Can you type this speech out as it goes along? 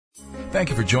Thank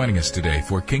you for joining us today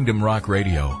for Kingdom Rock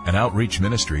Radio, an outreach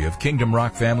ministry of Kingdom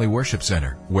Rock Family Worship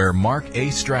Center, where Mark A.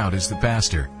 Stroud is the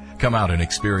pastor. Come out and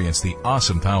experience the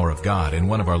awesome power of God in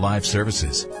one of our live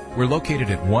services. We're located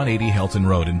at 180 Helton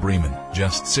Road in Bremen,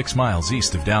 just 6 miles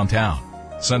east of downtown.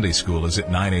 Sunday school is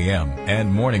at 9 a.m.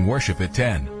 and morning worship at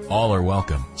 10. All are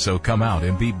welcome, so come out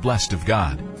and be blessed of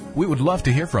God. We would love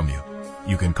to hear from you.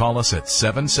 You can call us at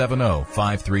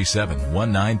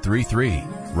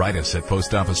 770-537-1933. Write us at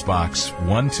Post Office Box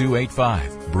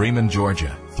 1285, Bremen,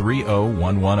 Georgia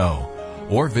 30110.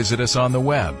 Or visit us on the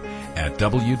web at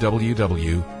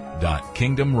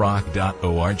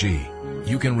www.kingdomrock.org.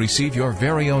 You can receive your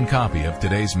very own copy of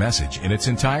today's message in its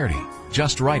entirety.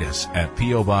 Just write us at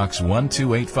P.O. Box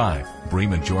 1285,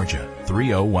 Bremen, Georgia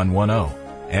 30110.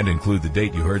 And include the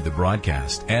date you heard the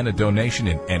broadcast and a donation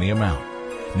in any amount.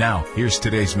 Now, here's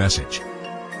today's message.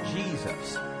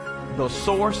 Jesus, the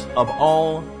source of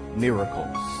all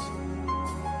miracles.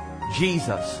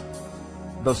 Jesus,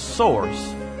 the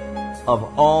source of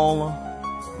all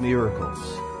miracles.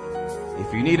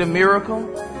 If you need a miracle,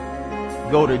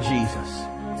 go to Jesus.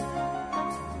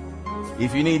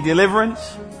 If you need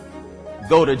deliverance,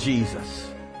 go to Jesus.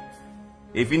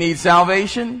 If you need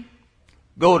salvation,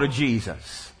 go to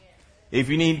Jesus. If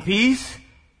you need peace,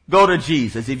 go to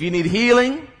Jesus. If you need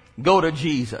healing, go to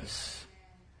Jesus.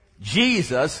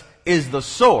 Jesus is the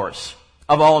source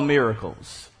of all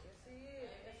miracles.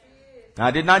 Now,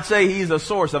 I did not say he's the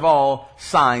source of all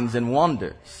signs and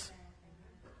wonders,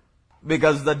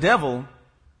 because the devil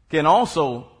can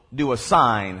also do a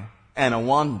sign and a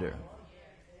wonder.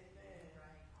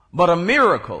 But a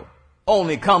miracle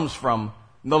only comes from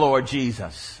the Lord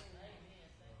Jesus.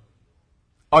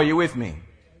 Are you with me?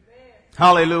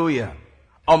 Hallelujah.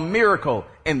 A miracle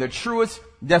in the truest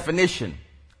definition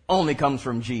only comes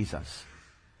from Jesus.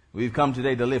 We've come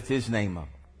today to lift his name up.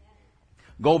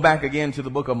 Go back again to the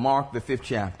book of Mark, the 5th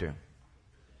chapter.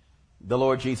 The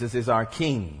Lord Jesus is our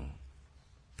King.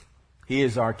 He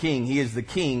is our King. He is the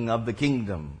King of the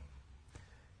kingdom.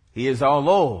 He is our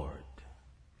Lord.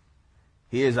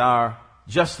 He is our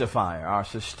justifier, our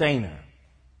sustainer,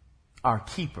 our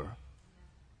keeper,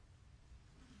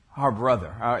 our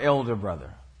brother, our elder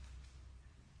brother.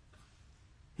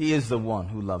 He is the one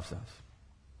who loves us.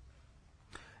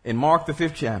 In Mark, the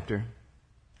 5th chapter,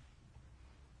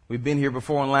 we've been here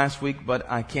before and last week, but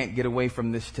I can't get away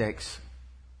from this text.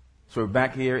 So we're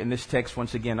back here in this text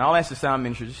once again. I'll ask the sound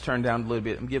minister just turn down a little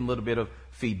bit and give him a little bit of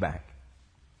feedback.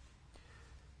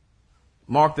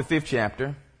 Mark, the 5th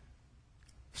chapter,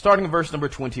 starting in verse number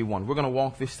 21. We're going to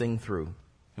walk this thing through.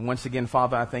 And once again,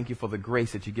 Father, I thank you for the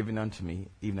grace that you've given unto me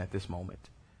even at this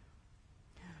moment.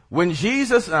 When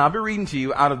Jesus, and I'll be reading to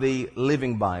you out of the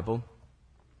Living Bible.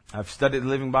 I've studied the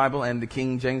Living Bible and the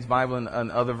King James Bible and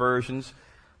other versions,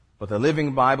 but the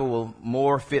Living Bible will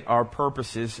more fit our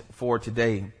purposes for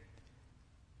today.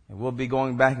 And we'll be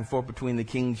going back and forth between the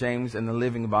King James and the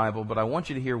Living Bible, but I want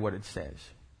you to hear what it says.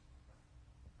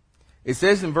 It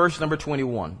says in verse number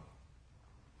 21,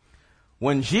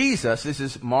 when Jesus, this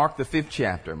is Mark the 5th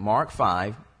chapter, Mark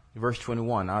 5, verse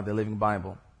 21, out of the Living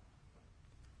Bible.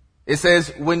 It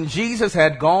says, when Jesus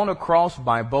had gone across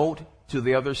by boat to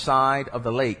the other side of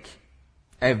the lake,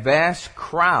 a vast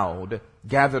crowd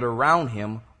gathered around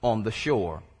him on the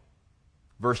shore.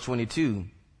 Verse 22,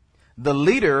 the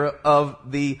leader of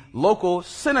the local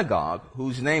synagogue,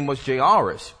 whose name was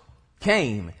Jairus,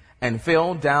 came and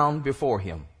fell down before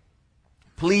him,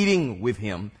 pleading with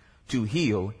him to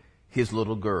heal his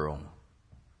little girl.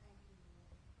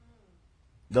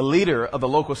 The leader of the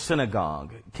local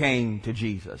synagogue came to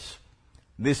Jesus.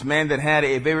 This man that had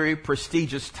a very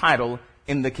prestigious title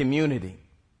in the community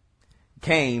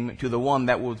came to the one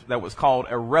that was called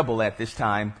a rebel at this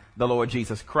time, the Lord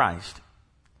Jesus Christ.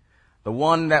 The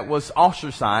one that was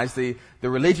ostracized, the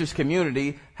religious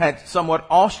community had somewhat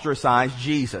ostracized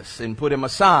Jesus and put him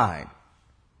aside.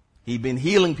 He'd been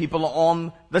healing people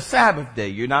on the Sabbath day.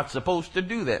 You're not supposed to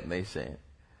do that, they said.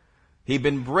 He'd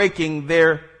been breaking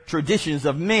their traditions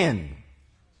of men.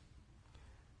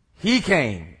 He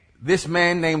came. This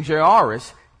man named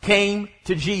Jairus came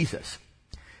to Jesus.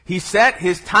 He set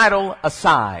his title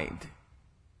aside.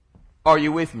 Are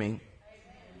you with me?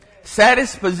 Set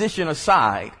his position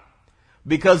aside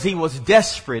because he was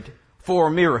desperate for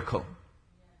a miracle.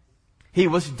 He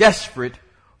was desperate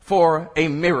for a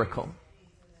miracle.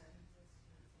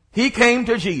 He came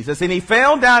to Jesus and he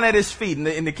fell down at his feet.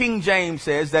 And the King James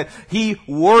says that he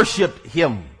worshiped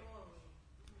him.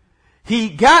 He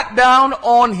got down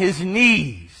on his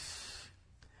knees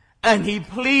and he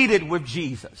pleaded with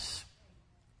Jesus.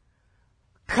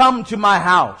 Come to my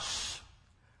house.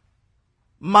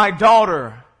 My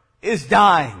daughter is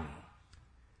dying.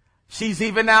 She's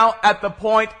even now at the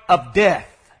point of death.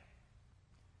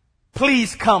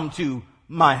 Please come to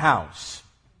my house.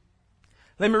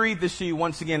 Let me read this to you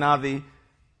once again out of the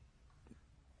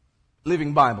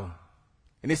Living Bible.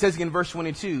 And it says in verse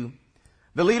 22,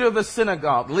 the leader of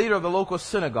the local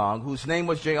synagogue, whose name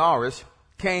was Jairus,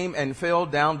 came and fell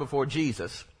down before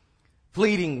Jesus,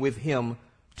 pleading with him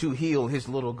to heal his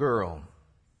little girl.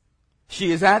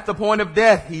 She is at the point of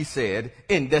death, he said,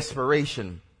 in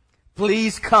desperation.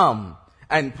 Please come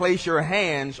and place your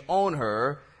hands on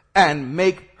her and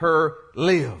make her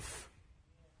live.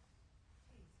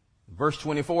 Verse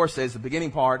 24 says, the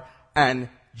beginning part, and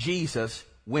Jesus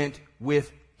went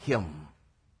with him.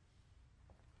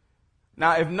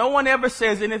 Now, if no one ever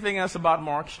says anything else about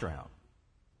Mark Stroud,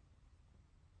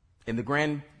 in the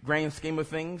grand scheme of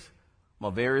things, I'm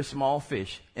a very small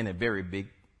fish in a very big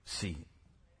sea.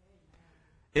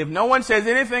 If no one says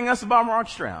anything else about Mark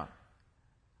Stroud,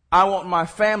 I want my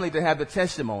family to have the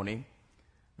testimony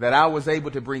that I was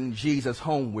able to bring Jesus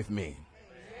home with me.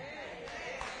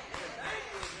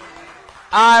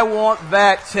 I want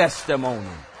that testimony.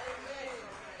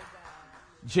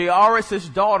 Jairus'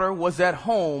 daughter was at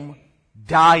home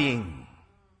dying.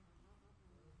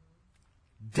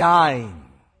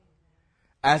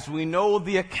 As we know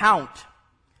the account,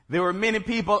 there were many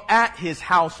people at his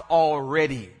house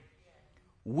already,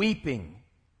 weeping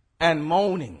and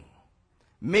moaning.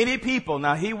 Many people.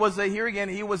 Now he was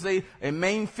a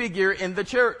main figure in the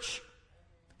church.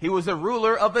 He was a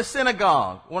ruler of the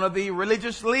synagogue, one of the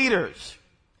religious leaders.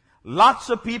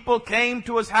 Lots of people came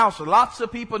to his house. Lots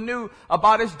of people knew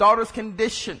about his daughter's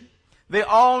condition. They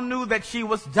all knew that she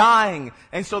was dying,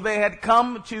 and so they had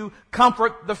come to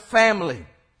comfort the family.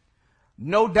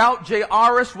 No doubt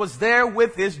Jairus was there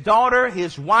with his daughter,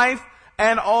 his wife,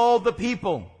 and all the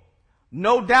people.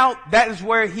 No doubt that is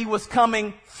where he was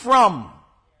coming from.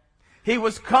 He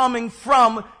was coming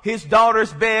from his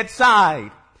daughter's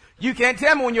bedside. You can't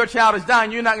tell me when your child is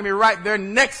dying, you're not going to be right there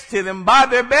next to them by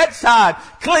their bedside,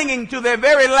 clinging to their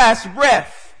very last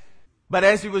breath. But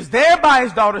as he was there by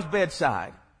his daughter's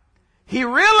bedside, he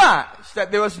realized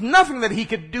that there was nothing that he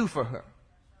could do for her.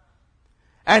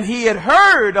 And he had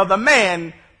heard of the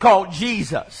man called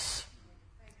Jesus.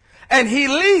 And he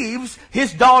leaves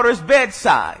his daughter's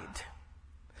bedside.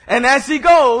 And as he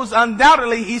goes,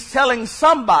 undoubtedly he's telling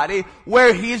somebody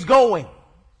where he's going.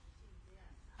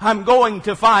 I'm going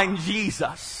to find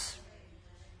Jesus.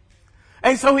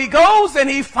 And so he goes and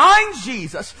he finds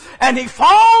Jesus, and he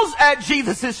falls at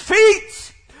Jesus'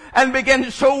 feet and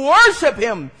begins to worship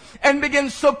him and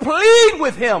begins to plead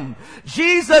with him.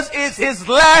 Jesus is his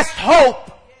last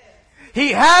hope.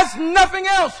 He has nothing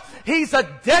else. He's a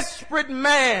desperate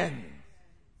man.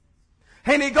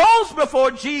 And he goes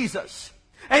before Jesus.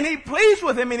 And he pleads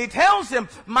with him and he tells him,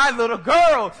 my little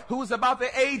girl, who's about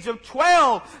the age of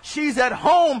 12, she's at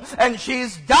home and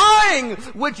she's dying.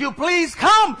 Would you please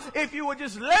come? If you would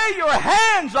just lay your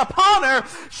hands upon her,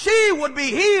 she would be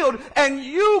healed and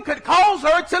you could cause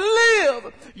her to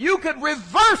live. You could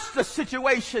reverse the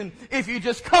situation if you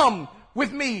just come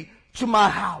with me to my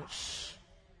house.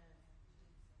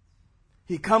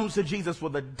 He comes to Jesus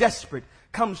with a desperate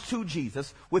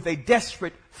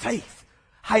faith.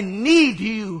 I need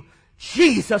you,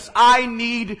 Jesus. I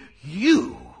need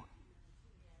you.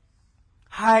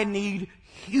 I need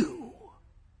you.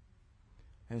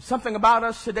 And something about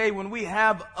us today, when we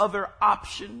have other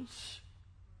options,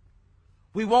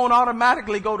 we won't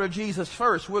automatically go to Jesus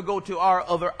first. We'll go to our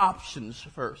other options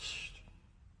first.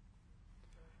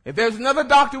 If there's another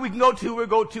doctor we can go to, we'll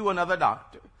go to another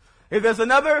doctor. If there's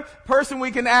another person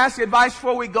we can ask advice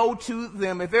for, we go to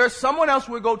them. If there's someone else,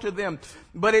 we go to them.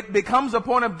 But it becomes a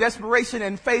point of desperation,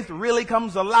 and faith really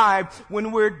comes alive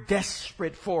when we're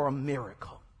desperate for a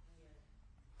miracle.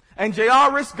 And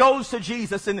Jairus goes to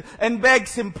Jesus and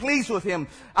begs him, pleads with him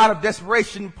out of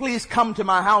desperation, please come to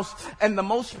my house. And the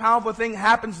most powerful thing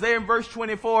happens there in verse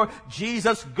 24.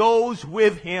 Jesus goes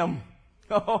with him.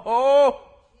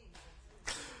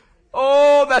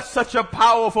 Oh, that's such a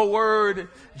powerful word.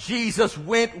 Jesus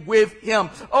went with him.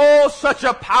 Oh, such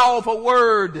a powerful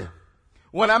word.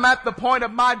 When I'm at the point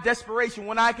of my desperation,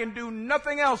 when I can do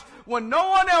nothing else, when no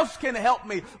one else can help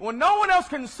me, when no one else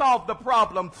can solve the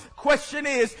problem, question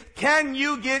is, can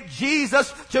you get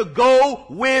Jesus to go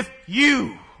with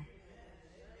you?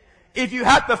 If you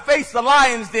have to face the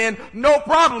lion's den, no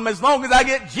problem, as long as I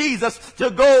get Jesus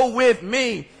to go with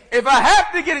me. If I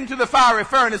have to get into the fiery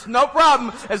furnace, no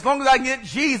problem, as long as I can get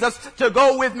Jesus to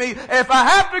go with me. If I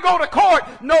have to go to court,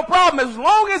 no problem, as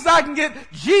long as I can get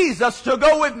Jesus to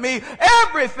go with me,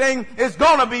 everything is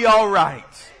going to be all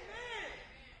right.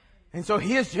 And so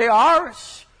here's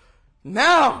Jairus.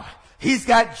 Now He's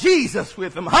got Jesus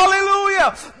with him.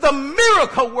 Hallelujah. The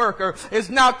miracle worker is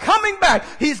now coming back.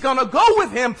 He's going to go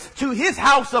with him to his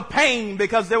house of pain,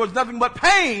 because there was nothing but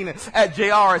pain at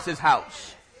Jairus'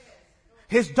 house.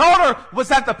 His daughter was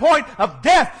at the point of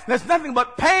death. There's nothing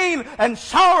but pain and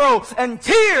sorrow and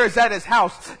tears at his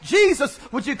house. Jesus,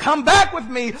 would you come back with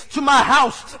me to my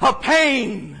house of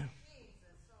pain?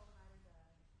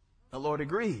 The Lord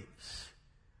agrees.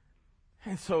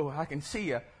 And so I can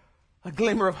see a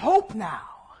glimmer of hope now.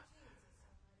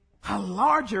 A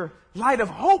larger light of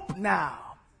hope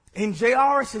now in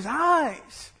Jairus'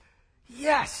 eyes.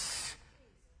 Yes,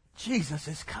 Jesus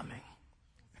is coming.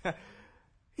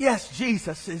 Yes,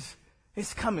 Jesus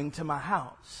is coming to my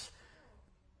house.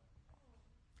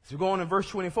 So go on in verse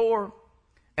 24.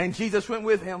 And Jesus went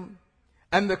with him,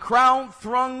 and the crowd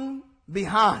thronged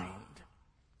behind.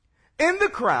 In the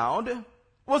crowd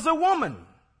was a woman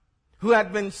who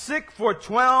had been sick for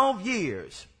 12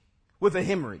 years with a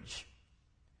hemorrhage.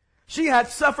 She had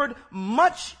suffered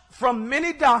much from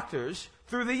many doctors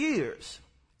through the years,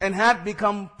 and had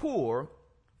become poor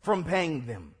from paying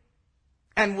them,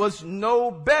 and was no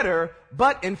better,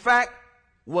 but in fact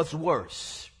was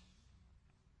worse.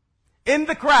 In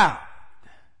the crowd,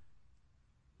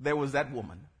 there was that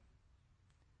woman.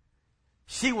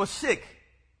 She was sick.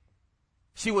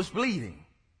 She was bleeding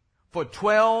for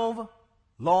 12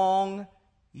 long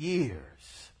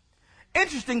years.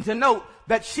 Interesting to note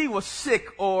that she was sick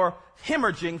or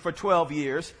hemorrhaging for 12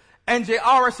 years, and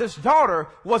Jairus' daughter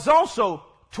was also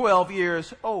 12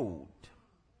 years old.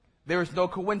 There is no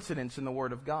coincidence in the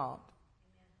Word of God.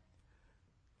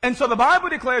 And so the Bible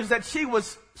declares that she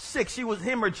was sick. She was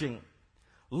hemorrhaging,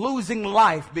 losing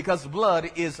life, because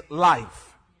blood is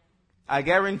life. I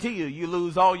guarantee you, you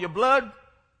lose all your blood,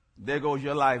 there goes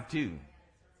your life too.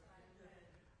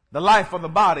 The life of the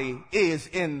body is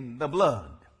in the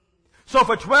blood. So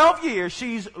for 12 years,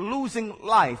 she's losing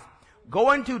life,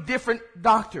 going to different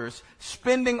doctors,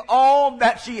 spending all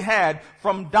that she had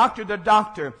from doctor to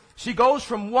doctor. She goes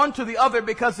from one to the other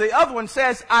because the other one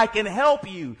says, I can help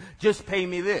you, just pay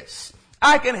me this.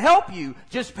 I can help you,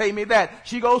 just pay me that.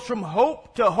 She goes from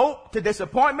hope to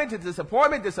disappointment to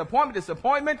disappointment,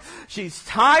 disappointment. She's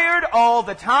tired all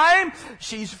the time.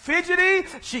 She's fidgety.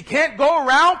 She can't go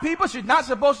around people. She's not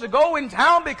supposed to go in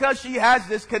town because she has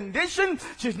this condition.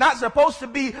 She's not supposed to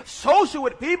be social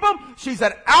with people. She's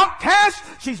an outcast.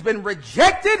 She's been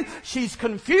rejected. She's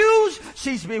confused.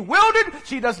 She's bewildered.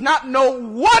 She does not know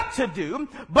what to do,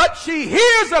 but she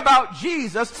hears about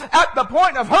Jesus at the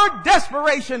point of her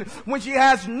desperation when she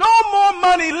has no more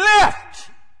money left.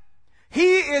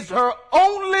 He is her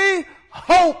only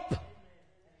hope.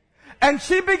 And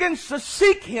she begins to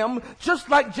seek him just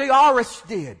like Jairus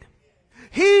did.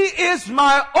 He is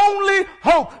my only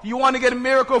hope. You want to get a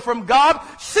miracle from God?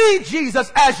 See Jesus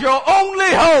as your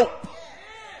only hope.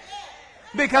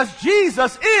 Because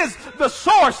Jesus is the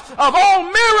source of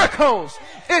all miracles.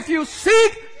 If you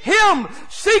seek him,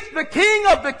 seek the King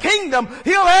of the kingdom,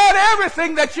 he'll add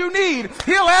everything that you need.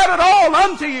 He'll add it all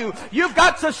unto you. You've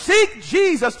got to seek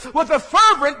Jesus with a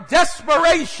fervent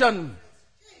desperation.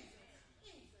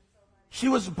 She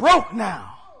was broke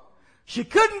now. She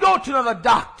couldn't go to another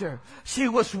doctor. She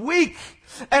was weak,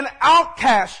 an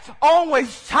outcast,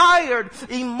 always tired,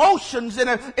 emotions in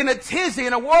a tizzy,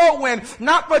 in a whirlwind,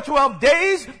 not for 12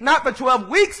 days, not for 12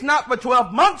 weeks, not for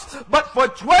 12 months, but for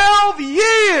 12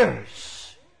 years.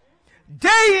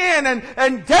 Day in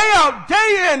and day out,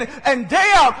 day in and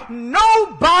day out,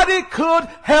 nobody could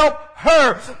help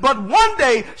her. But one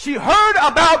day she heard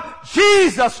about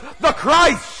Jesus the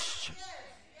Christ.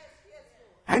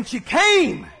 And she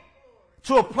came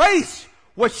to a place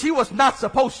where she was not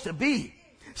supposed to be.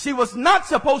 She was not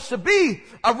supposed to be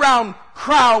around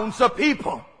crowds of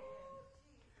people.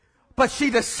 But she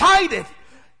decided,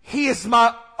 he is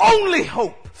my only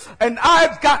hope, and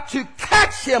I've got to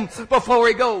catch him before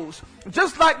he goes.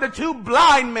 Just like the two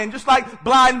blind men, just like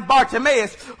blind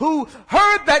Bartimaeus, who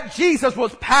heard that Jesus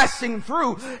was passing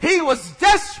through. He was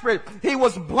desperate. He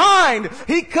was blind.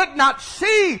 He could not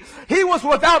see. He was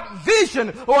without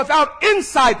vision or without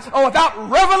insight or without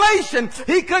revelation.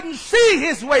 He couldn't see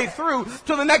his way through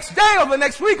to the next day or the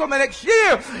next week or the next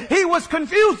year. He was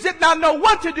confused, did not know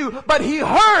what to do, but he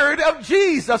heard of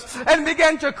Jesus and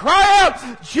began to cry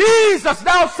out, Jesus,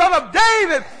 thou son of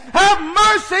David, have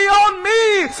mercy on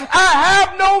me. I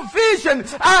have no vision.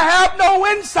 I have no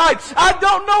insight. I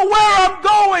don't know where I'm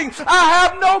going. I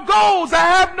have no goals. I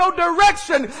have no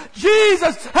direction.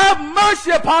 Jesus, have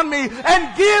mercy upon me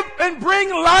and give and bring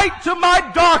light to my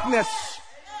darkness.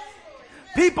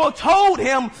 People told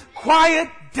him, quiet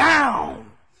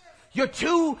down. You're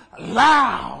too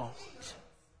loud.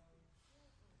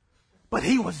 But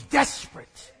he was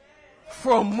desperate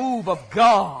for a move of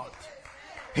God.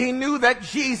 He knew that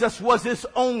Jesus was his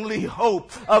only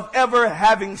hope of ever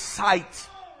having sight.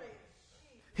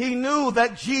 He knew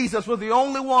that Jesus was the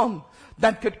only one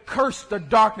that could curse the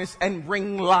darkness and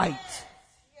bring light.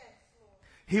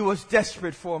 He was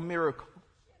desperate for a miracle.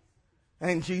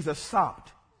 And Jesus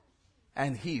stopped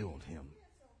and healed him.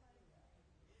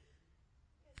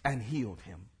 And healed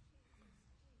him.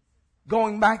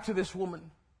 Going back to this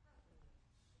woman,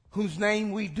 whose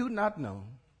name we do not know.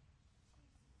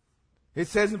 It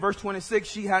says in verse 26,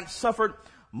 she had suffered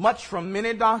much from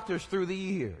many doctors through the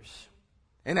years,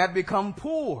 and had become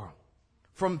poor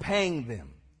from paying them,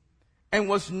 and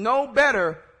was no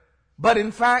better, but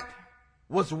in fact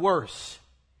was worse.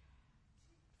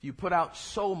 If you put out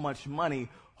so much money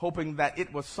hoping that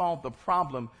it will solve the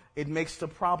problem, it makes the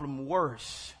problem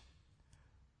worse.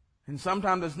 And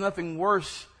sometimes there's nothing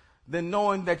worse than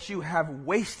knowing that you have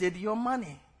wasted your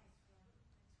money.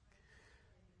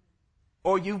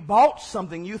 Or you bought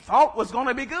something you thought was going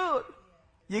to be good.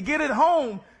 You get it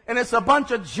home and it's a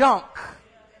bunch of junk.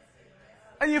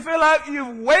 And you feel like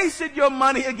you've wasted your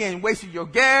money again, wasted your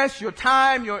gas, your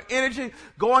time, your energy,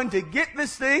 going to get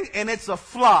this thing, and it's a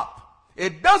flop.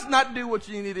 It does not do what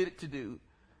you needed it to do.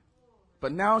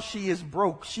 But now she is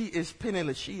broke. She is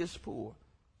penniless. She is poor.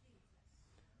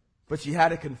 But she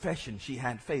had a confession. She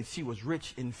had faith. She was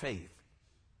rich in faith.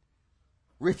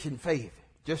 Rich in faith,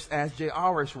 just as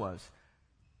Jairus was.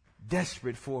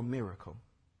 Desperate for a miracle.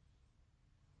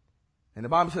 And the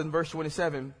Bible says in verse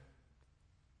 27,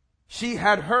 she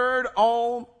had heard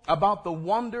all about the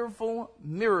wonderful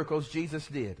miracles Jesus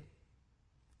did.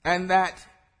 And that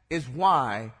is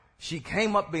why she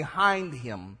came up behind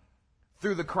him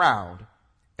through the crowd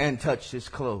and touched his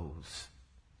clothes.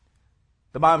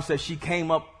 The Bible says she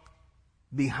came up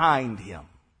behind him.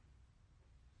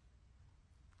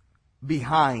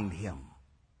 Behind him.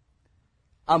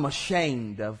 I'm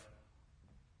ashamed of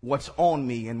what's on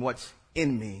me and what's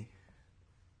in me.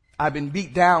 I've been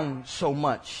beat down so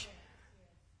much.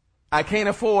 I can't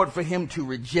afford for him to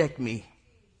reject me.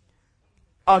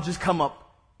 I'll just come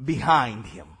up behind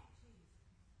him.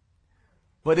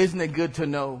 But isn't it good to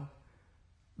know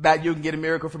that you can get a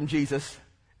miracle from Jesus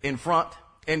in front,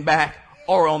 in back,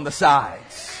 or on the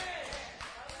sides?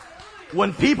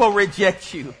 When people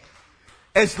reject you,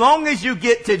 as long as you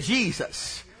get to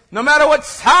Jesus, no matter what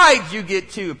side you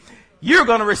get to, you're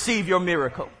going to receive your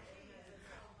miracle.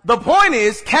 The point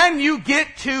is, can you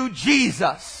get to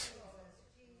Jesus?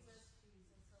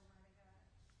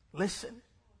 Listen,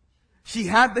 she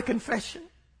had the confession.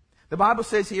 The Bible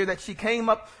says here that she came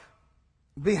up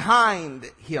behind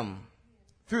him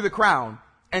through the crowd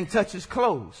and touched his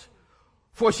clothes.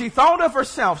 For she thought of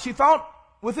herself, she thought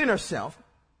within herself,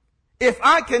 if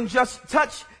I can just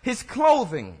touch his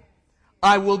clothing,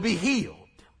 I will be healed.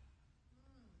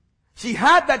 She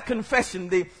had that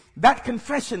confession, that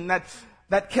confession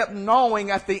that kept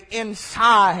gnawing at the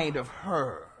inside of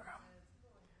her.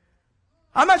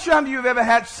 I'm not sure how many of you have ever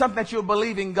had something that you were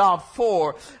believing God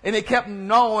for, and it kept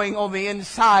gnawing on the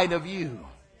inside of you.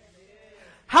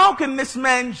 How can this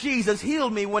man Jesus heal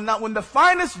me when the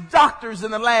finest doctors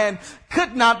in the land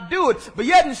could not do it? But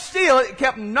yet and still it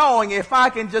kept gnawing. If I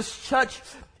can just touch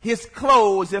his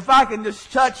clothes, if I can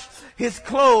just touch his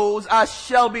clothes, I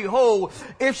shall be whole.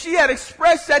 If she had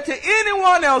expressed that to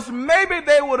anyone else, maybe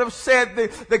they would have said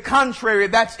the contrary.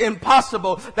 That's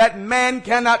impossible. That man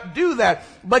cannot do that.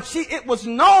 But it was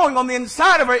gnawing on the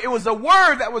inside of her. It was a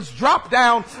word that was dropped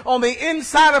down on the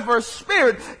inside of her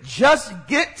spirit. Just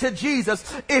get to Jesus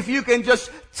if you can just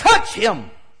touch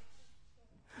him.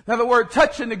 Now the word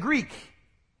touch in the Greek,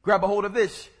 grab a hold of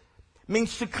this,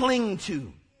 means to cling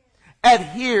to,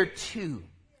 adhere to.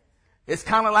 It's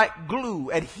kind of like glue,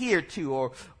 adhere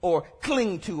to or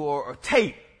cling to or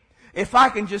tape. If I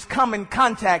can just come in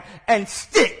contact and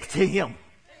stick to him,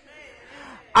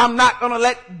 I'm not going to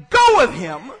let go of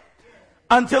him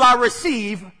until I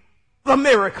receive the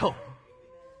miracle.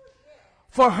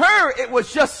 For her, it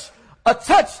was just a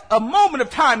touch, a moment of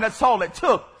time. That's all it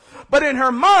took. But in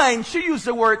her mind, she used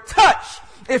the word touch.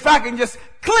 If I can just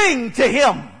cling to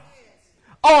him,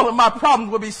 all of my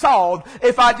problems will be solved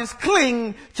if I just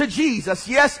cling to Jesus.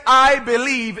 Yes, I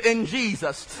believe in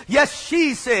Jesus. Yes,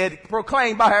 she said,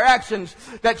 proclaimed by her actions,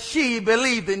 that she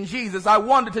believed in Jesus. I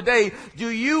wonder today, do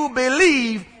you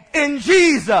believe in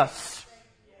Jesus?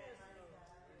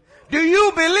 Do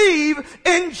you believe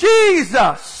in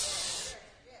Jesus?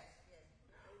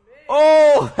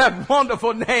 Oh, that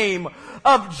wonderful name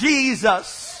of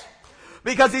Jesus.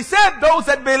 Because he said, those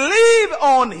that believe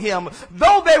on him,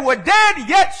 though they were dead,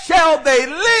 yet shall they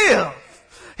live.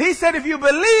 He said, if you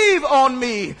believe on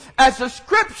me, as the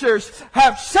scriptures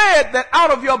have said that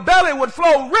out of your belly would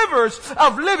flow rivers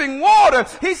of living water.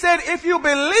 He said, if you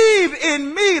believe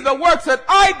in me, the works that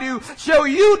I do, shall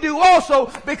you do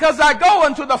also, because I go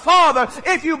unto the Father.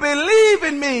 If you believe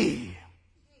in me,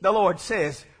 the Lord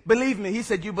says, believe me. He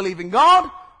said, you believe in God,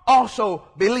 also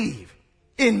believe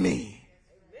in me.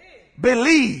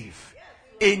 Believe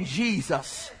in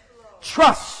Jesus.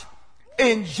 Trust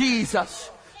in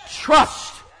Jesus.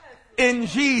 Trust in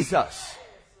Jesus.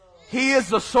 He is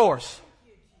the source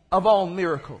of all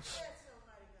miracles.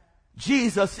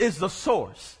 Jesus is the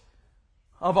source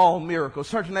of all miracles.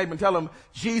 Turn to your neighbor and tell him,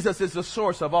 Jesus is the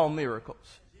source of all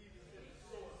miracles.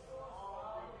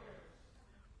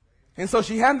 And so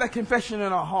she had that confession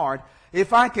in her heart.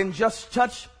 If I can just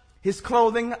touch his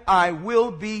clothing, I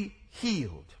will be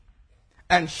healed.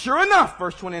 And sure enough,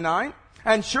 verse 29,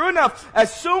 and sure enough,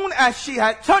 as soon as she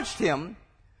had touched him,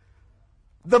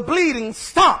 the bleeding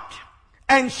stopped,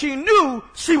 and she knew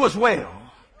she was well.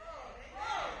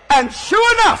 And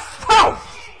sure enough,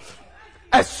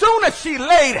 as soon as she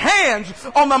laid hands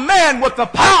on the man with the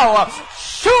power,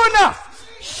 sure enough,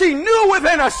 she knew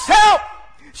within herself,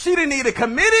 she didn't need a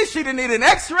committee, she didn't need an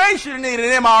x-ray, she didn't need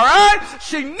an MRI.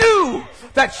 She knew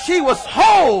that she was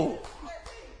whole.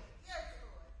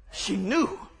 She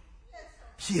knew.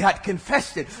 She had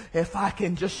confessed it. If I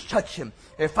can just touch him,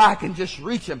 if I can just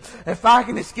reach him, if I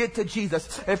can just get to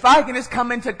Jesus, if I can just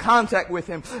come into contact with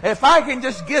him, if I can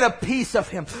just get a piece of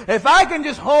him, if I can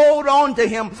just hold on to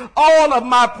him, all of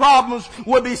my problems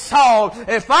will be solved.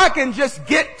 If I can just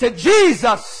get to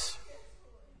Jesus.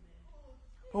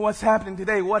 Well, what's happening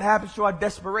today? What happens to our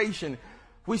desperation?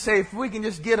 We say, if we can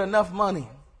just get enough money,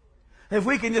 if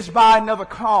we can just buy another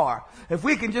car, if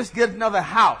we can just get another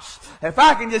house, if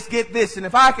I can just get this, and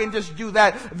if I can just do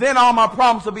that, then all my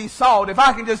problems will be solved. If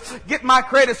I can just get my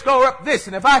credit score up this,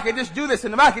 and if I can just do this,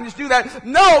 and if I can just do that.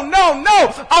 No, no,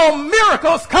 no. All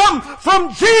miracles come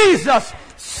from Jesus.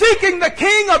 Seeking the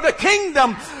King of the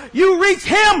kingdom, you reach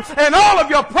him and all of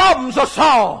your problems are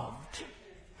solved.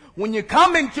 When you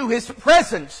come into his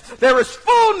presence, there is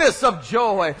fullness of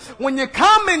joy. When you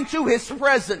come into his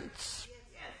presence,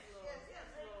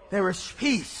 there is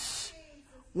peace.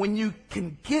 When you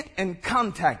can get in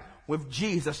contact with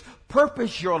Jesus,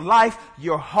 purpose your life,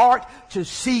 your heart to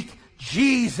seek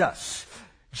Jesus.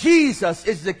 Jesus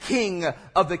is the King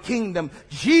of the kingdom.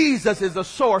 Jesus is the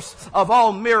source of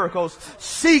all miracles.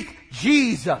 Seek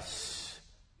Jesus.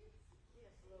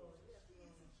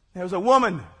 There was a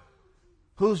woman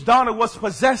whose daughter was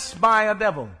possessed by a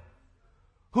devil,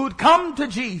 who'd come to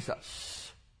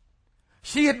Jesus.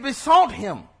 She had besought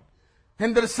him,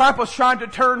 and the disciples tried to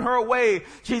turn her away.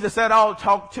 Jesus said, I'll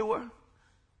talk to her.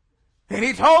 And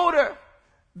he told her,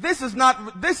 this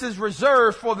is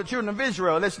reserved for the children of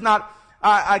Israel. It's not,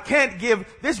 I can't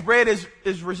give, this bread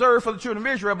is reserved for the children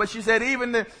of Israel. But she said,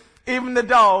 even the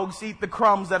dogs eat the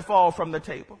crumbs that fall from the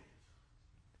table.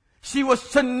 She was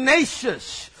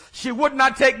tenacious. She would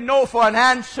not take no for an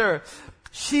answer.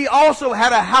 She also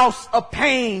had a house of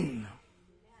pain.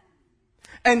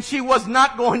 And she was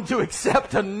not going to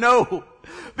accept a no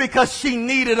because she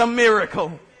needed a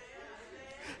miracle.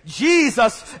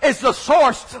 Jesus is the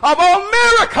source of all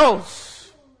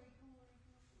miracles.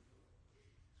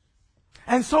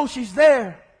 And so she's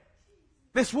there,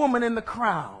 this woman in the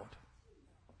crowd.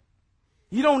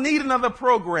 You don't need another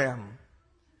program.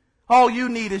 All you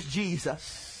need is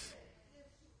Jesus.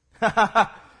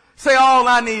 Say, all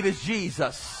I need is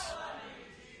Jesus.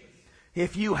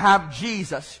 If you have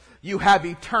Jesus, you have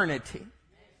eternity.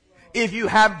 If you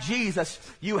have Jesus,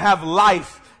 you have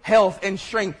life, health, and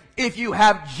strength. If you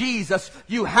have Jesus,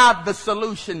 you have the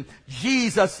solution.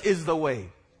 Jesus is the way.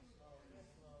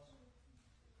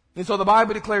 And so the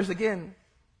Bible declares again,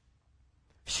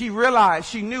 she realized,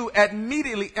 she knew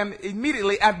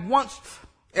immediately at once,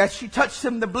 as she touched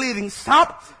him, the bleeding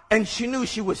stopped, and she knew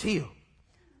she was healed.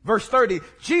 Verse 30,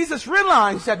 Jesus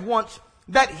realized at once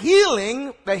that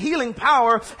the healing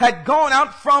power had gone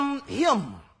out from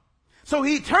him. So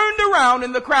he turned around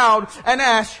in the crowd and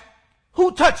asked,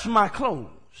 who touched my clothes?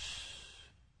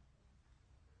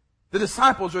 The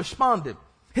disciples responded.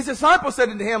 His disciples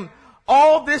said to him,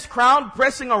 all this crowd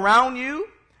pressing around you,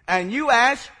 and you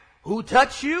ask, who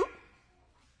touched you?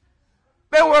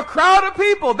 There were a crowd of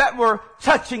people that were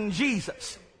touching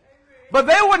Jesus. But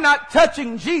they were not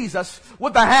touching Jesus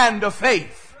with the hand of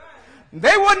faith.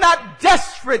 They were not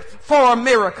desperate for a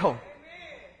miracle.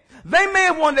 They may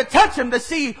have wanted to touch him to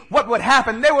see what would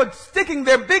happen. They were sticking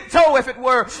their big toe, if it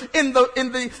were, in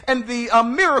the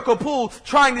miracle pool,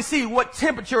 trying to see what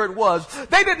temperature it was.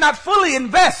 They did not fully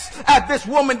invest as this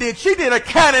woman did. She did a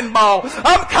cannonball.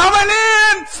 I'm coming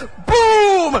in.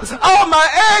 Boom. All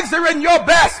my eggs are in your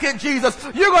basket, Jesus.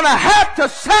 You're going to have to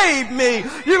save me.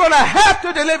 You're going to have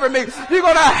to deliver me. You're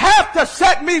going to have to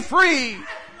set me free.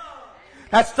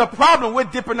 That's the problem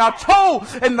with dipping our toe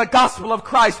in the gospel of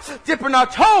Christ. Dipping our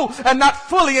toe and not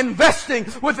fully investing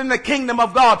within the kingdom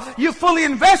of God. You fully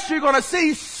invest, you're going to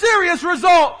see serious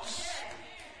results.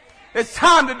 It's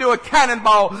time to do a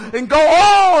cannonball and go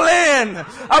all in.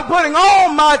 I'm putting all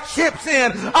my chips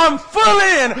in. I'm full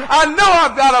in. I know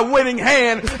I've got a winning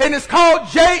hand, and it's called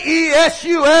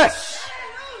Jesus.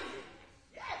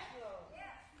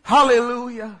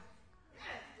 Hallelujah.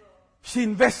 She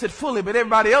invested fully, but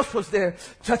everybody else was there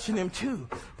touching him too.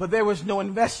 But there was no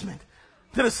investment.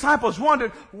 The disciples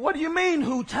wondered, what do you mean,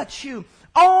 who touched you?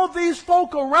 All these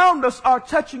folk around us are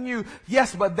touching you.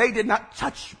 Yes, but they did not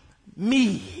touch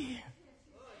me.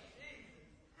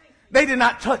 They did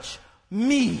not touch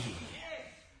me,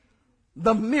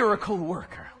 the miracle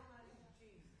worker.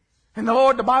 And the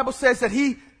Lord, the Bible says that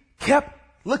he kept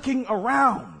looking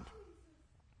around.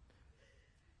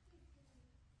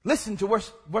 Listen to what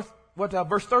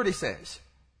verse 30 says.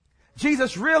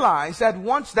 Jesus realized that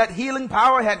once that healing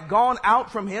power had gone out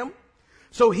from him,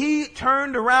 so he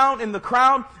turned around in the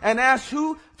crowd and asked,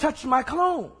 who touched my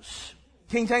clothes?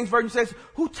 King James Version says,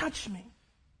 who touched me?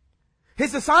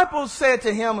 His disciples said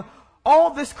to him,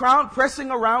 all this crowd pressing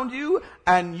around you,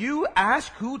 and you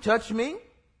ask who touched me?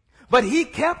 But he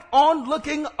kept on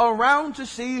looking around to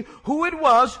see who it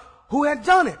was who had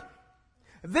done it.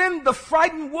 Then the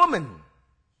frightened woman,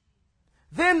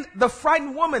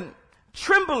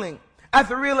 trembling at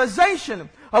the realization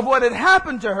of what had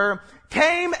happened to her,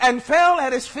 came and fell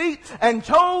at his feet and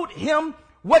told him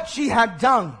what she had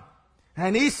done.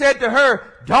 And he said to her,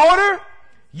 daughter,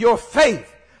 your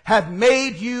faith hath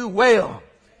made you well.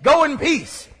 Go in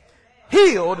peace,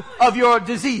 healed of your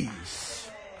disease.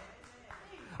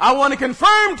 I want to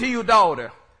confirm to you,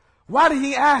 daughter. Why did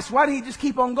he ask? Why did he just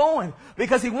keep on going?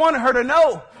 Because he wanted her to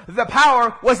know the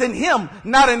power was in him,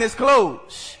 not in his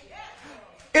clothes.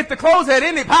 If the clothes had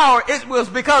any power, it was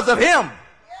because of him.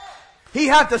 He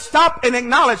had to stop and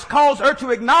acknowledge, cause her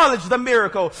to acknowledge the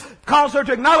miracle, cause her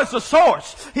to acknowledge the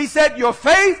source. He said, your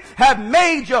faith have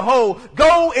made you whole.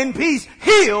 Go in peace,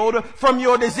 healed from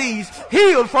your disease,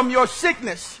 healed from your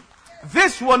sickness.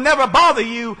 This will never bother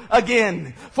you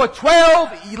again. For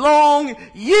 12 long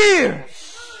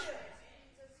years,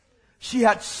 she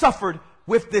had suffered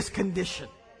with this condition.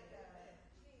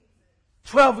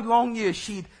 12 long years,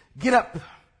 she'd get up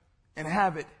and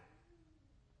have it.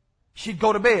 She'd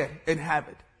go to bed and have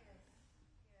it.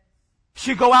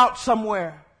 She'd go out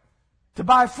somewhere to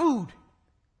buy food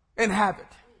and have it.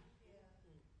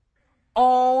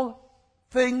 All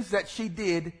things that she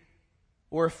did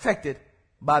were affected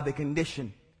by the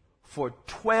condition for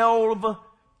 12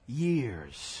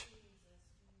 years.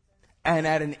 And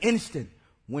at an instant,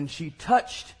 when she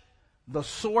touched the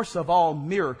source of all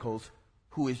miracles,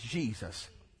 who is Jesus,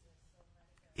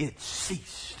 it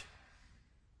ceased.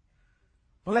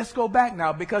 Well, let's go back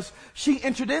now, because she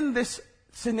entered in this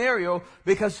scenario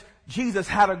because Jesus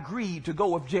had agreed to go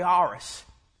with Jairus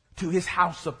to his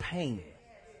house of pain.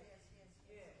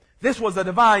 This was a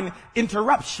divine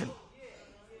interruption.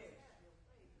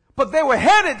 But they were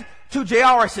headed to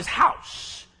Jairus'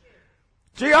 house.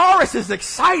 Jairus is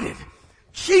excited.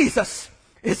 Jesus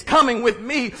is coming with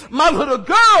me. My little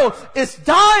girl is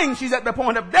dying. She's at the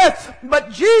point of death.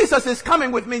 But Jesus is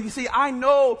coming with me. You see, I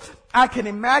know, I can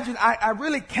imagine, I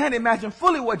really can't imagine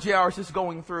fully what Jairus is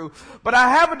going through. But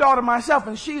I have a daughter myself,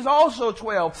 and she's also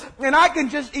 12. And I can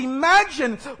just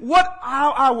imagine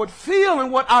how I would feel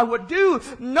and what I would do,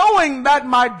 knowing that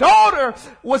my daughter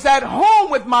was at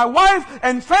home with my wife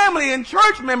and family and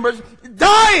church members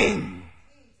dying.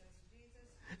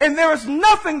 And there is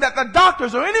nothing that the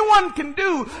doctors or anyone can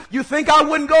do. You think I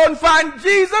wouldn't go and find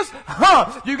Jesus?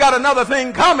 You got another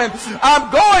thing coming.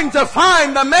 I'm going to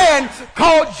find the man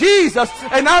called Jesus,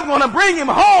 and I'm going to bring him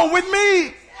home with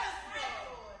me.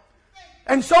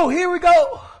 And so here we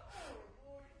go.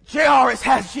 Jairus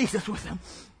has Jesus with him.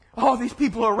 All these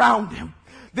people around him.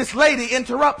 This lady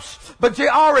interrupts, but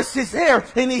Jairus is there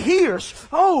and he hears,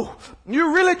 oh,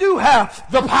 you really do have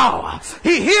the power.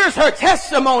 He hears her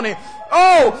testimony.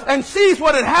 Oh, and sees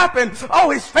what had happened.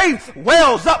 Oh, his faith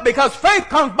wells up, because faith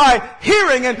comes by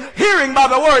hearing, and hearing by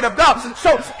the word of God.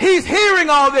 So he's hearing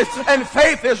all this, and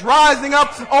faith is rising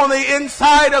up on the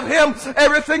inside of him.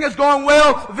 Everything is going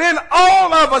well. Then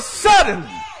all of a sudden,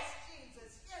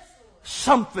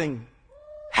 something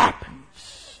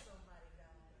happens.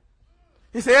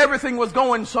 He said everything was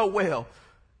going so well,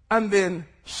 and then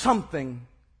something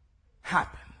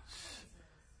happens.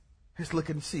 Let's look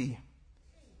and see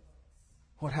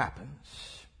what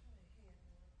happens.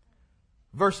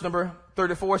 Verse number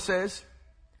 34 says,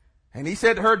 and he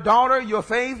said to her, daughter, your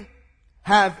faith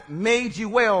hath made you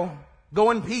well.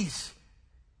 Go in peace,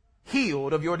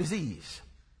 healed of your disease.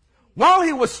 While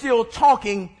he was still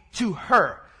talking to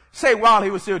her. Say, while he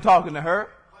was still talking to her.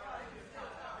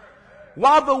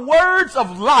 While the words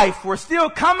of life were still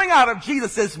coming out of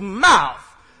Jesus' mouth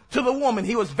to the woman,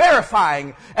 he was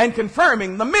verifying and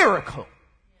confirming the miracle.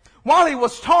 While he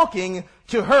was talking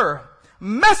to her,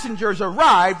 messengers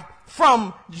arrived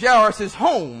from Jairus'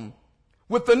 home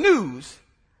with the news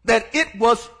that it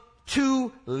was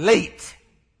too late.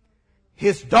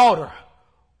 His daughter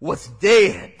was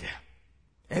dead,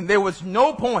 and there was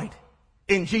no point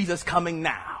in Jesus coming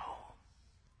now.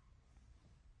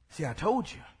 See, I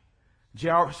told you,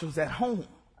 Jairus was at home.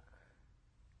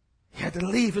 He had to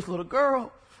leave his little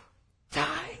girl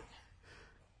dying.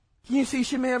 You see,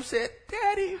 she may have said,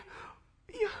 Daddy,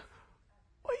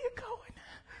 where you going?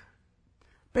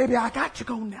 Baby, I got to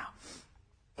go now.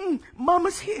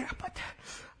 Mama's here, but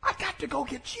I got to go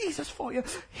get Jesus for you.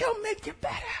 He'll make you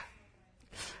better.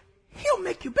 He'll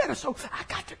make you better, so I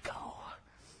got to go.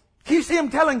 You see him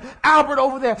telling Albert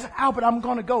over there, Albert, I'm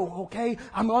going to go, okay?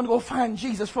 I'm going to go find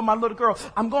Jesus for my little girl.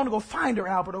 I'm going to go find her,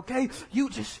 Albert, okay? You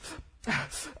just,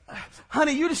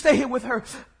 honey, you just stay here with her.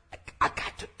 I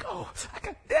got to go.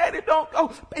 Daddy, don't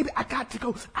go. Baby, I got to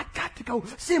go. I got to go.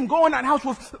 See him going in that house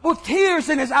with tears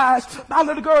in his eyes. My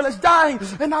little girl is dying,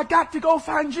 and I got to go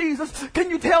find Jesus.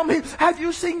 Can you tell me, have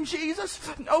you seen Jesus?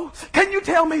 No. Can you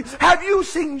tell me, have you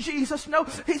seen Jesus? No.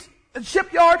 He's the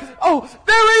shipyard. Oh,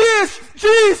 there he is.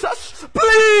 Jesus,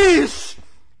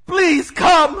 please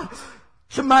come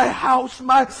to my house.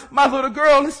 My little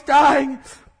girl is dying.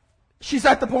 She's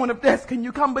at the point of death. Can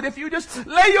you come? But if you just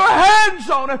lay your hands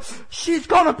on her, she's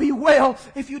going to be well.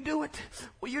 If you do it,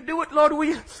 will you do it, Lord? Will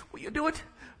you do it?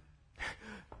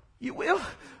 You will?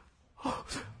 Oh,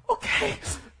 okay.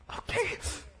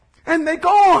 And they go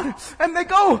on, and they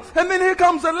go. And then here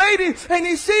comes a lady, and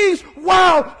he sees,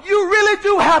 wow, you really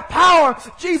do have power.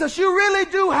 Jesus, you really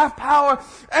do have power.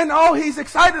 And oh, he's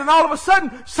excited, and all of a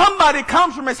sudden, somebody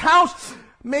comes from his house,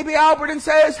 maybe Albert, and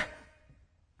says,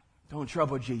 don't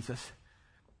trouble Jesus.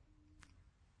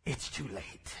 It's too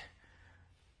late.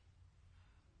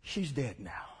 She's dead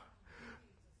now.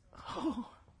 Oh,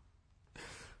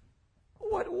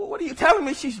 what are you telling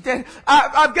me? She's dead.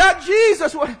 I've got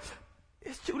Jesus. What?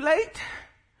 It's too late.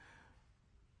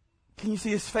 Can you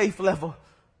see his faith level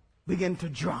begin to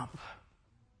drop?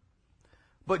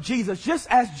 But Jesus, just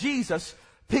as Jesus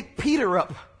picked Peter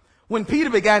up when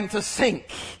Peter began to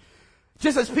sink,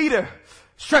 just as Peter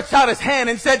stretched out his hand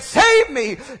and said, save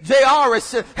me,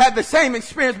 Jairus had the same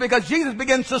experience, because Jesus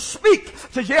begins to speak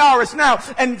to Jairus now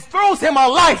and throws him a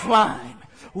lifeline.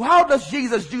 Well, how does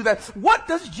Jesus do that? What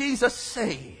does Jesus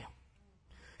say?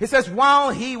 It says,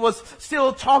 while he was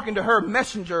still talking to her,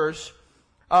 messengers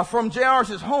from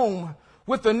Jairus' home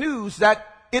with the news that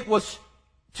it was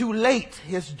too late.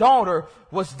 His daughter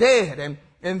was dead,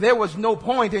 and there was no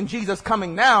point in Jesus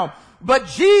coming now. But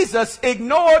Jesus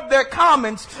ignored their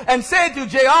comments and said to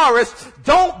Jairus,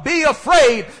 don't be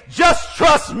afraid, just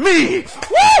trust me.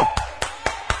 Woo!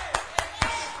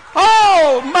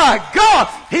 Oh my God.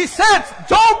 He said,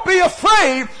 don't be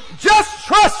afraid, just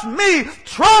trust me.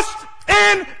 Trust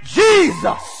in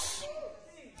Jesus.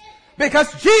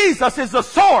 Because Jesus is the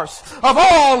source of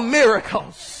all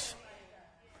miracles.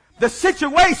 The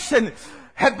situation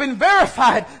had been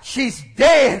verified. She's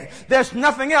dead. There's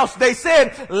nothing else. They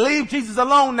said, leave Jesus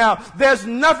alone now. There's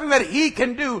nothing that he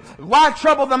can do. Why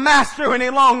trouble the master any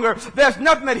longer? There's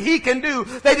nothing that he can do.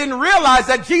 They didn't realize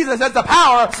that Jesus has the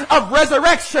power of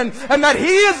resurrection, and that he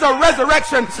is the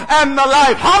resurrection and the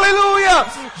life.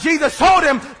 Hallelujah. Jesus told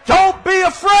him, don't be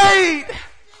afraid.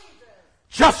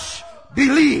 Just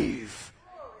believe.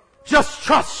 Just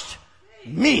trust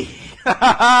me.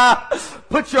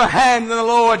 Put your hand in the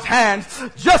Lord's hands.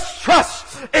 Just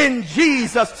trust in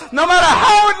Jesus. No matter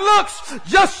how it looks,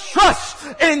 just trust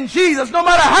in Jesus. No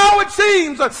matter how it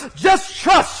seems, just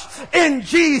trust in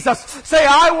Jesus. Say,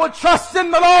 I will trust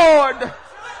in the Lord.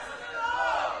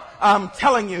 I'm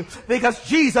telling you, because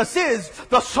Jesus is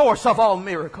the source of all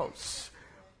miracles.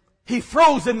 He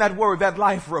throws in that word, that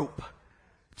life rope.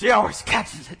 Jairus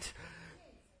catches it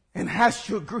and has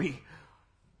to agree.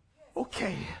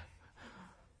 Okay,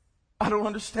 I don't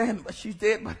understand, but she's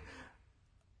dead, but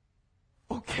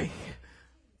okay,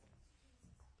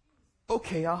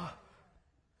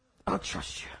 I'll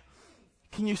trust you.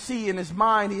 Can you see in his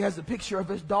mind, he has a picture of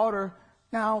his daughter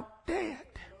now dead.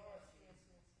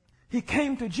 He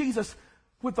came to Jesus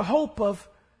with the hope of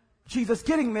Jesus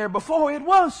getting there before it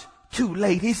was too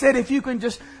late. He said, if you can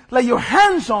just lay your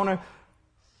hands on her,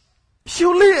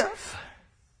 she'll live.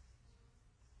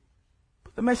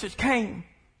 But the message came.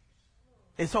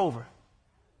 It's over.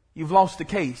 You've lost the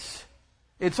case.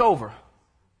 It's over.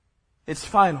 It's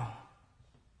final.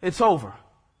 It's over.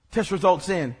 Test results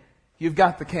in. You've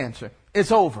got the cancer.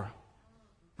 It's over.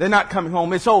 They're not coming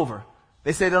home. It's over.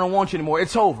 They say they don't want you anymore.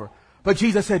 It's over. But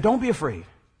Jesus said, don't be afraid.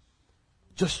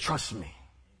 Just trust me.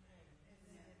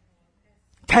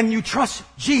 Can you trust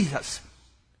Jesus?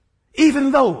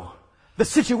 Even though the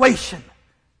situation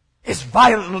is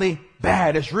violently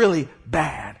bad, it's really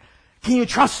bad. Can you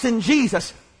trust in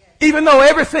Jesus? Even though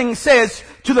everything says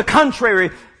to the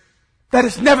contrary, that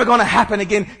it's never going to happen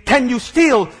again, can you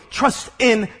still trust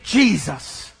in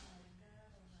Jesus?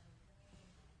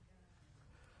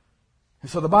 And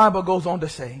so the Bible goes on to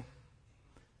say,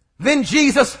 then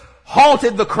Jesus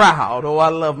halted the crowd. Oh, I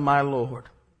love my Lord.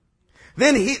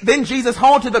 Then Jesus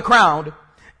halted the crowd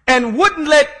and wouldn't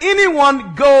let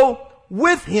anyone go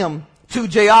with him to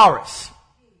Jairus'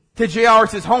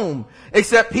 home,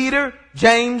 except Peter,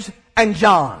 James, and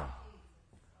John.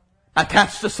 Now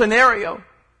catch the scenario.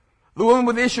 The woman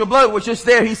with the issue of blood was just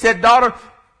there. He said, daughter,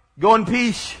 go in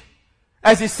peace.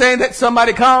 As he's saying that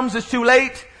somebody comes, it's too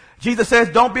late. Jesus says,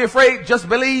 don't be afraid, just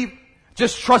believe.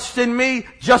 Just trust in me.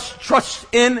 Just trust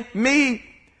in me.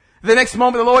 The next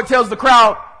moment, the Lord tells the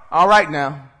crowd, all right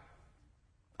now.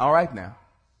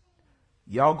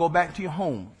 Y'all go back to your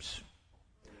homes.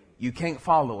 You can't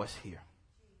follow us here.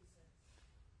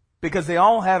 Because they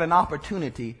all had an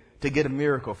opportunity to get a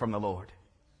miracle from the Lord.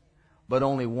 But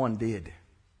only one did.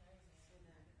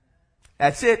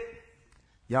 That's it.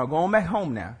 Y'all going back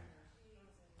home now.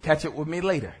 Catch it with me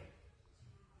later.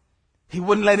 He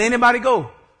wouldn't let anybody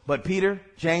go but Peter,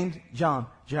 James, John,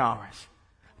 Jairus.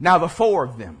 Now the four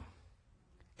of them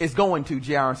is going to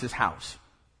Jairus' house.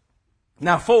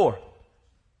 Now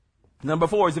number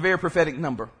 4 is a very prophetic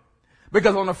number.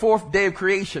 Because on the 4th day of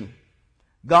creation,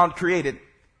 God created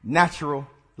natural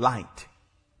light.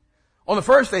 On the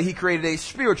first day, he created a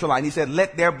spiritual light. He said,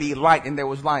 let there be light, and there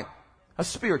was light. A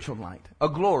spiritual light, a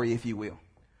glory, if you will.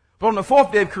 But on the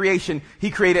 4th day of creation,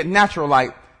 he created natural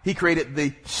light. He created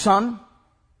the sun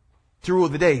to rule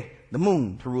the day, the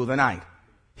moon to rule the night.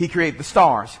 He created the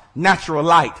stars, natural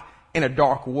light in a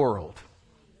dark world.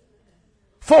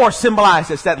 4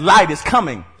 symbolizes that light is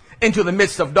coming into the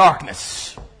midst of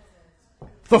darkness.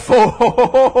 The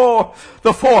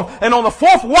 4th. And on the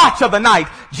 4th watch of the night,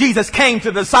 Jesus came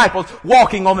to the disciples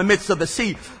walking on the midst of the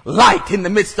sea. Light in the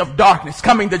midst of darkness,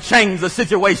 coming to change the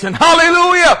situation.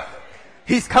 Hallelujah!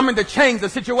 He's coming to change the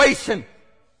situation.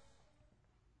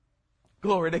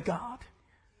 Glory to God.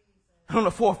 And on the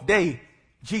 4th day,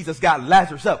 Jesus got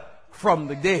Lazarus up from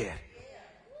the dead.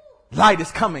 Light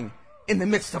is coming in the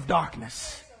midst of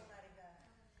darkness.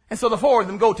 And so the 4 of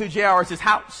them go to Jairus'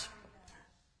 house.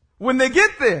 When they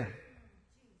get there,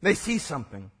 they see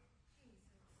something.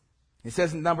 It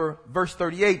says in verse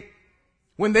 38,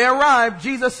 when they arrived,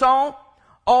 Jesus saw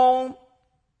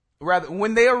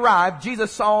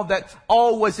that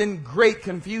all was in great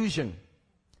confusion,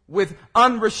 with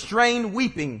unrestrained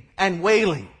weeping and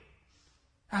wailing.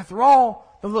 After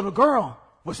all, the little girl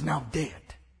was now dead.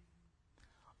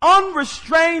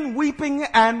 Unrestrained weeping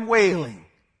and wailing.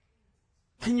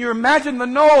 Can you imagine the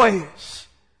noise?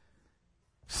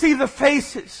 See the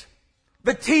faces,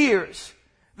 the tears,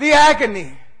 the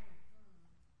agony.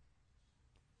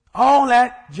 All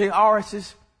at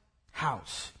Jairus'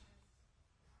 house.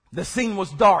 The scene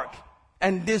was dark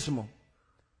and dismal,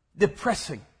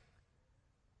 depressing.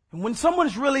 And when someone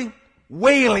is really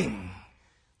wailing,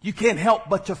 you can't help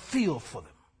but to feel for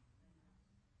them.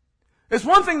 It's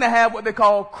one thing to have what they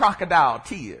call crocodile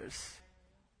tears.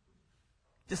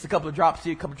 Just a couple of drops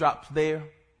here, a couple of drops there.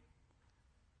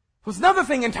 It's another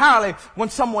thing entirely when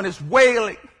someone is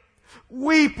wailing,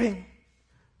 weeping.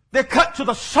 They're cut to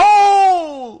the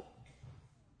soul.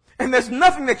 And there's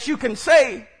nothing that you can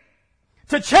say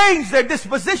to change their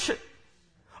disposition.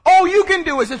 All you can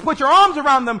do is just put your arms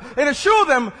around them and assure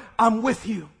them, I'm with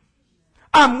you.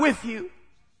 I'm with you.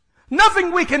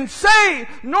 Nothing we can say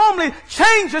normally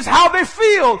changes how they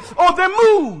feel or their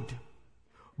mood.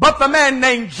 But the man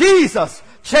named Jesus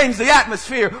changed the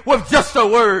atmosphere with just a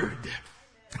word.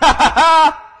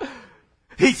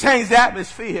 He changed the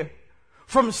atmosphere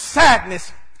from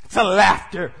sadness to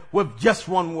laughter with just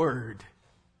one word.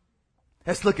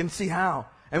 Let's look and see how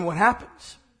and what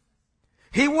happens.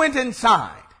 He went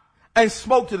inside and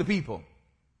spoke to the people.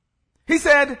 He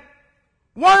said,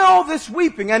 Why all this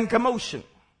weeping and commotion?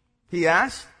 He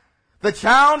asked. The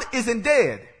child isn't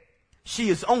dead. She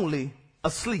is only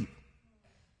asleep.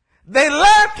 They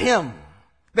laughed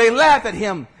at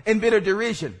him in bitter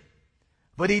derision,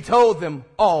 but he told them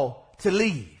all to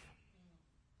leave.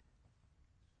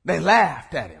 They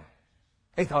laughed at him.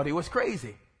 They thought he was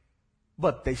crazy,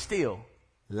 but they still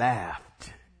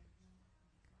laughed.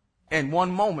 In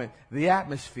one moment, the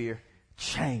atmosphere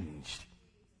changed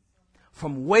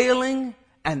from wailing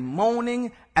and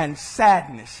moaning and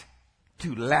sadness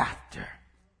to laughter.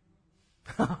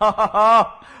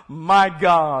 My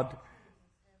God.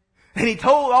 And he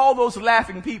told all those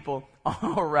laughing people,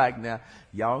 all right now,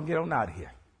 y'all get on out of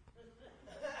here.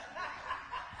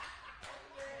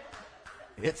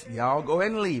 Y'all go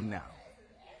ahead and leave now.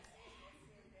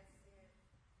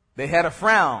 They had a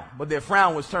frown, but their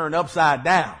frown was turned upside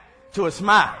down to a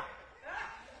smile.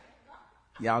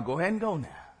 Y'all go ahead and go now.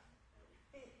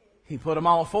 He put them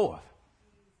all forth.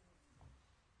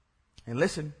 And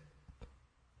listen,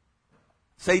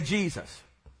 say Jesus.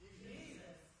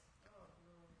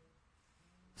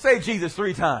 Say Jesus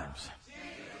 3 times.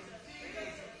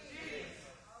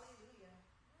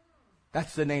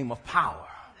 That's the name of power.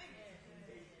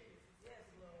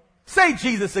 Say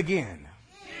Jesus again.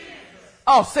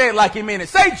 Oh, say it like you mean it.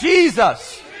 Say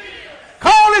Jesus.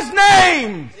 Call his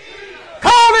name.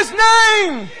 Call his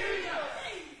name.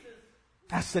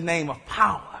 That's the name of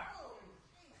power.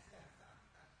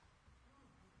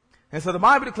 And so the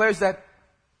Bible declares that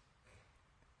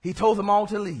he told them all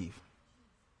to leave.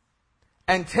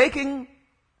 And taking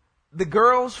the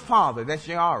girl's father, that's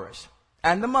Jairus,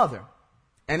 and the mother,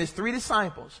 and his 3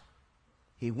 disciples,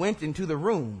 he went into the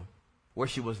room where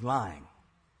she was lying.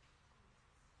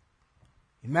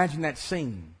 Imagine that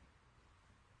scene.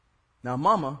 Now,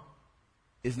 mama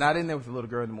is not in there with the little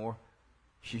girl anymore.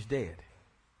 She's dead.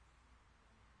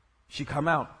 She come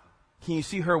out. Can you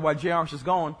see her while Jairus is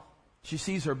gone? She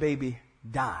sees her baby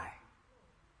die.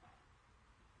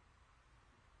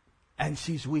 And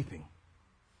she's weeping.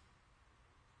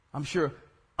 I'm sure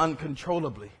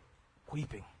uncontrollably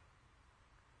weeping.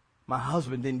 My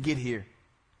husband didn't get here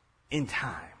in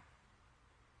time.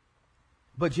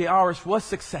 But Jairus was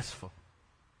successful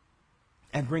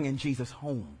at bringing Jesus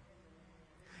home.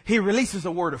 He releases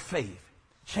a word of faith,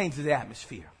 changes the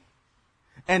atmosphere.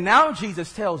 And now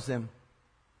Jesus tells them,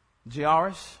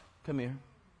 Jairus, come here.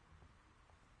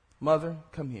 Mother,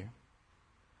 come here.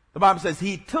 The Bible says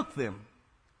he took them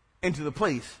into the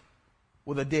place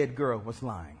where the dead girl was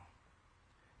lying.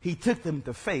 He took them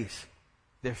to face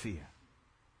their fear.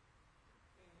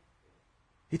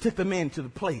 He took them into the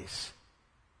place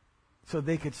so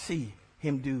they could see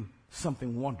him do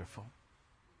something wonderful.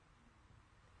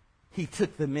 He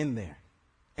took them in there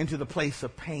into the place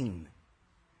of pain,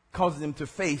 causing them to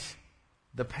face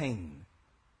the pain.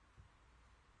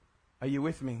 Are you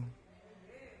with me?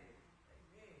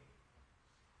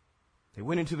 They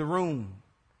went into the room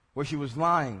where she was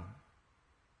lying.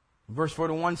 Verse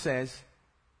 41 says,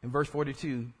 in verse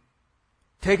 42,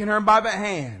 taking her by the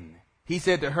hand, he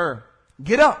said to her,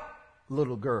 get up,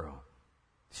 little girl.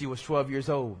 She was 12 years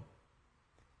old.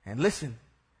 And listen,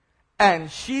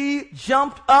 and she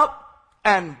jumped up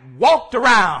and walked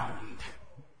around.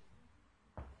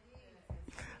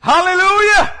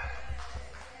 Hallelujah.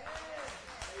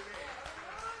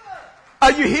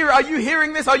 Are you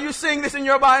hearing this? Are you seeing this in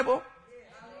your Bible?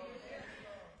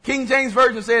 King James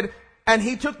Version said, and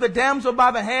he took the damsel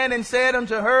by the hand and said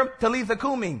unto her, Talitha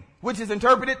cumi, which is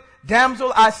interpreted,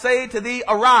 damsel, I say to thee,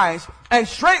 arise. And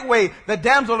straightway the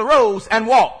damsel arose and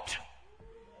walked.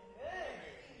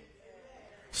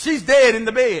 She's dead in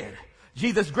the bed.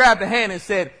 Jesus grabbed her hand and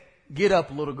said, get up,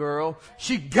 little girl.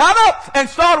 She got up and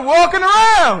started walking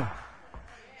around.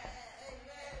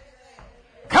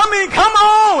 Come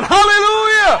on.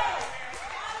 Hallelujah.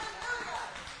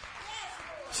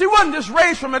 She wasn't just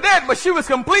raised from the dead, but she was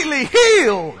completely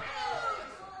healed.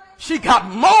 She got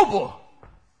mobile.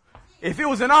 If it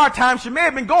was in our time, she may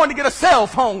have been going to get a cell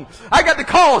phone. I got to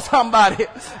call somebody.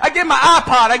 I get my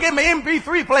iPod. I get my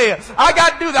MP3 player. I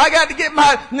got to do that. I got to get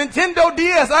my Nintendo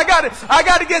DS. I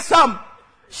got to get some.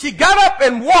 She got up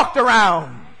and walked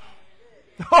around.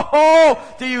 Oh,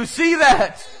 do you see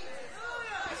that?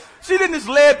 She didn't just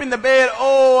lay up in the bed,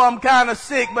 oh, I'm kind of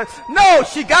sick. But no,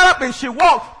 she got up and she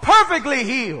walked perfectly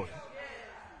healed.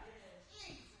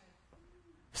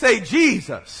 Say,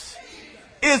 Jesus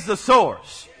is the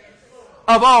source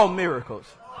of all miracles.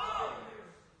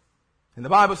 And the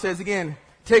Bible says again,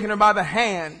 taking her by the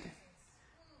hand,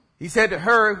 he said to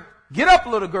her, get up,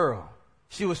 little girl.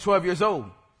 She was 12 years old.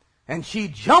 And she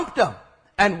jumped up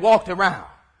and walked around.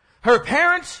 Her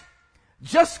parents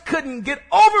just couldn't get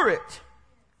over it.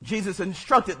 Jesus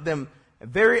instructed them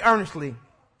very earnestly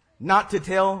not to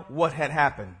tell what had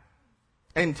happened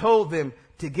and told them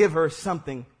to give her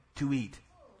something to eat.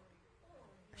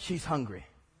 She's hungry.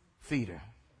 Feed her.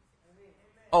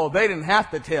 Oh, they didn't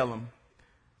have to tell them.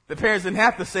 The parents didn't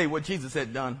have to say what Jesus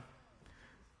had done.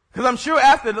 Because I'm sure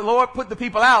after the Lord put the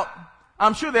people out,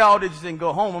 I'm sure they all just didn't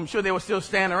go home. I'm sure they were still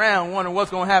standing around wondering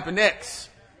what's going to happen next.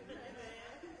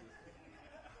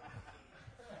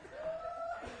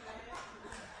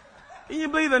 Can you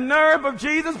believe the nerve of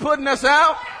Jesus putting us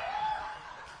out?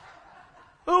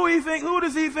 Who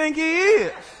does he think he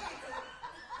is?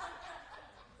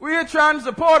 We're trying to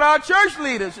support our church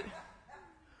leaders.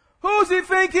 Who does he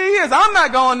think he is? I'm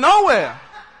not going nowhere.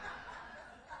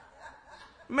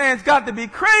 Man's got to be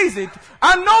crazy.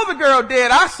 I know the girl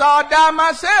dead. I saw her die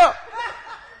myself.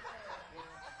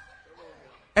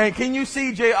 And can you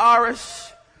see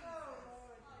Jairus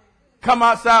come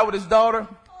outside with his daughter?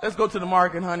 Let's go to the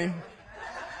market, honey.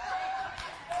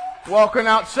 Walking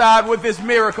outside with this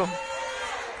miracle.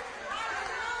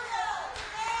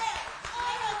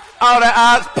 All their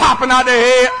eyes popping out their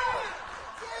head.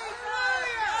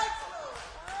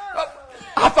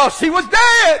 I thought she was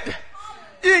dead.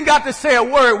 You ain't got to say a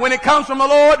word. When it comes from the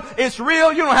Lord, it's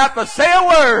real. You don't have to say a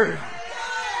word.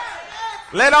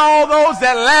 Let all those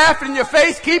that laugh in your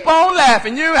face keep on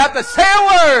laughing. You have to say a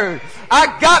word.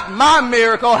 I got my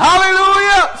miracle.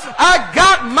 Hallelujah. I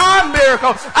got my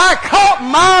miracle. I caught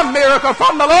my miracle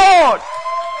from the Lord.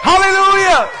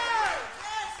 Hallelujah.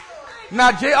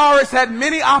 Now, Jairus had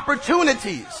many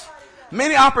opportunities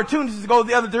to go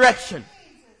the other direction.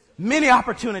 Many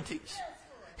opportunities.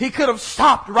 He could have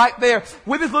stopped right there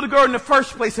with his little girl in the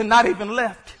first place and not even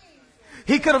left.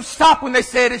 He could have stopped when they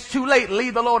said it's too late,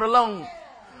 leave the Lord alone.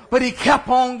 But he kept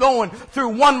on going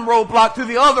through one roadblock, through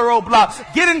the other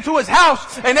roadblock, get into his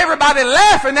house, and everybody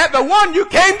laughing at the one you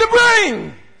came to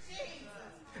bring.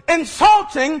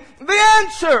 Insulting the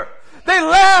answer. They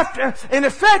laughed, in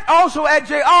effect, also at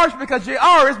Jairus because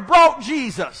Jairus brought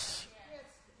Jesus.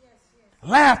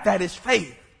 Laughed at his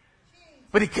faith.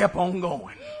 But he kept on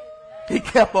going. He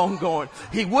kept on going.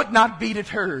 He would not be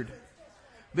deterred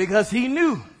because he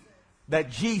knew that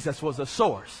Jesus was the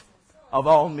source of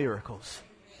all miracles.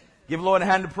 Give the Lord a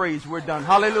hand of praise. We're done.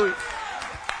 Hallelujah.